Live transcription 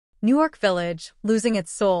Newark Village, losing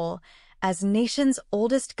its soul, as nation's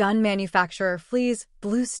oldest gun manufacturer flees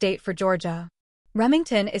blue state for Georgia.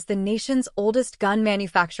 Remington is the nation's oldest gun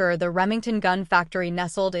manufacturer. The Remington Gun Factory,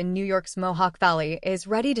 nestled in New York's Mohawk Valley, is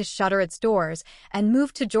ready to shutter its doors and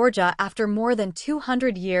move to Georgia after more than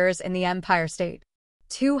 200 years in the Empire State.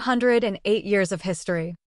 208 years of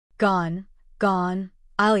history. Gone, gone,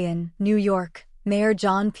 alien, New York, Mayor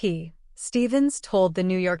John P. Stevens told the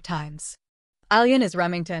New York Times. Alien is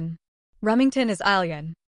Remington. Remington is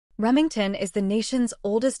alien. Remington is the nation's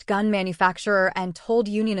oldest gun manufacturer and told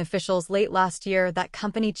union officials late last year that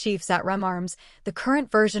company chiefs at RemArms, the current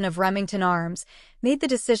version of Remington Arms, made the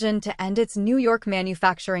decision to end its New York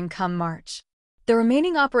manufacturing come March. The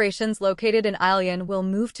remaining operations located in Alien will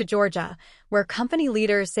move to Georgia, where company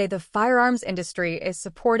leaders say the firearms industry is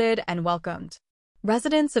supported and welcomed.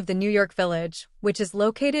 Residents of the New York Village, which is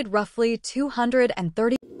located roughly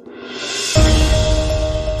 230